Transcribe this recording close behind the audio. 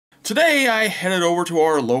Today I headed over to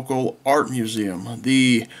our local art museum,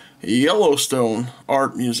 the Yellowstone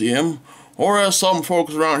Art Museum, or as some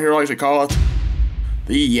folks around here like to call it,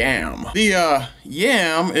 the YAM. The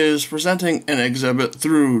YAM is presenting an exhibit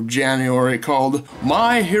through January called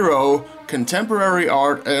My Hero Contemporary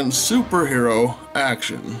Art and Superhero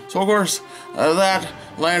Action. So of course, that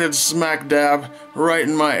landed smack dab right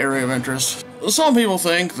in my area of interest. Some people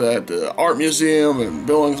think that the art museum in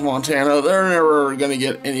Billings, Montana, they're never going to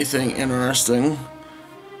get anything interesting.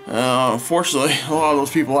 Unfortunately, a lot of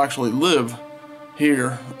those people actually live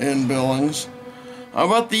here in Billings.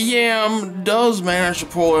 But the YAM does manage to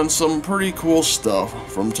pull in some pretty cool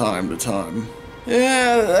stuff from time to time.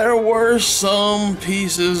 Yeah, there were some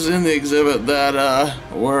pieces in the exhibit that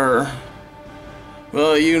were,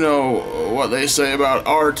 well, you know what they say about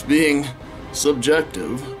art being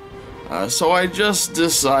subjective. So I just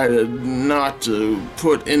decided not to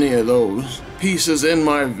put any of those pieces in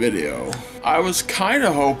my video. I was kind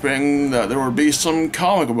of hoping that there would be some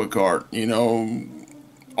comic book art, you know,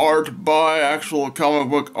 art by actual comic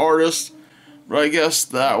book artists, but I guess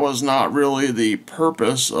that was not really the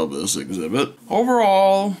purpose of this exhibit.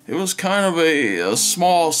 Overall, it was kind of a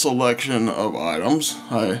small selection of items.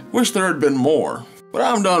 I wish there had been more. But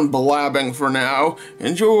I'm done blabbing for now.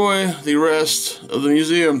 Enjoy the rest of the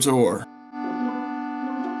museum tour.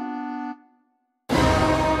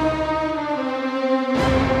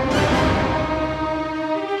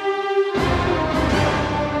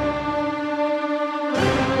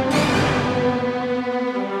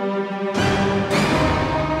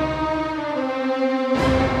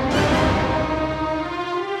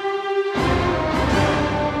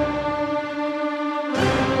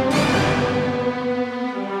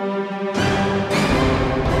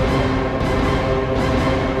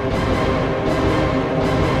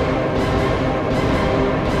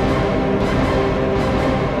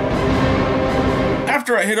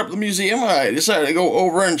 After I hit up the museum, I decided to go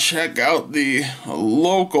over and check out the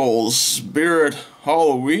local Spirit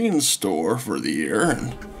Halloween store for the year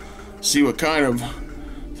and see what kind of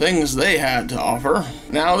things they had to offer.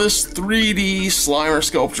 Now, this 3D Slimer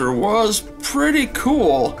sculpture was pretty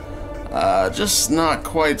cool, just not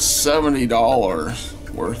quite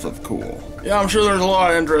 $70 worth of cool. Yeah, I'm sure there's a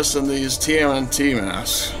lot of interest in these TMNT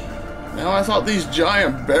masks. Now, I thought these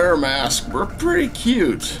giant bear masks were pretty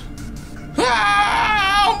cute. Ah!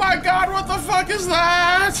 Oh my god, what the fuck is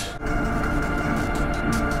that?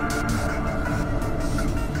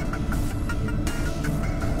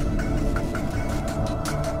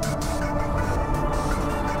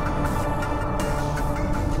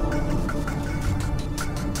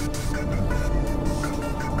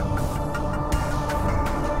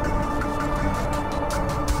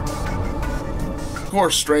 Of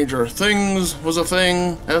course, Stranger Things was a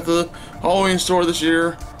thing at the Halloween store this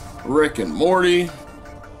year. Rick and Morty.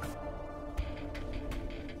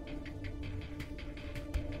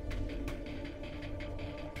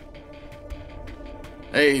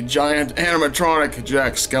 A giant animatronic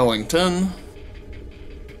Jack Skellington.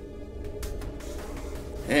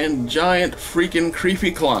 And giant freaking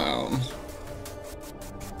creepy clowns.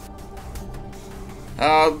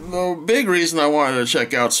 The big reason I wanted to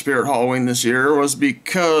check out Spirit Halloween this year was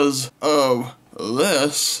because of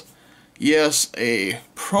this. Yes, a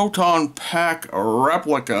Proton Pack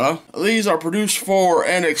replica. These are produced for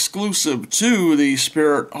and exclusive to the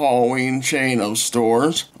Spirit Halloween chain of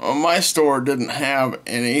stores. My store didn't have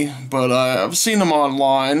any, but I've seen them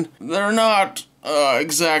online. They're not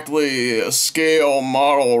exactly scale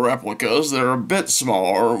model replicas. They're a bit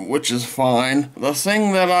smaller, which is fine. The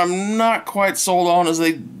thing that I'm not quite sold on is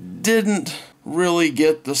they didn't really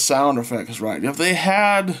get the sound effects right. If they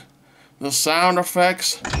had the sound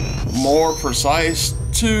effects more precise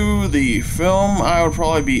to the film, I would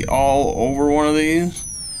probably be all over one of these.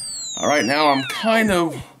 Right now I'm kind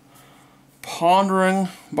of pondering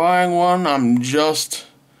buying one. I'm just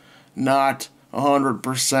not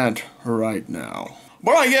 100% right now.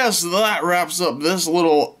 But I guess that wraps up this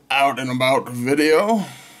little out and about video.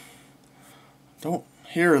 Don't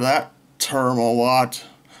hear that term a lot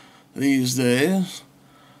these days.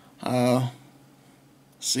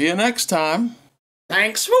 See you next time.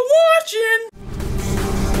 Thanks for watching!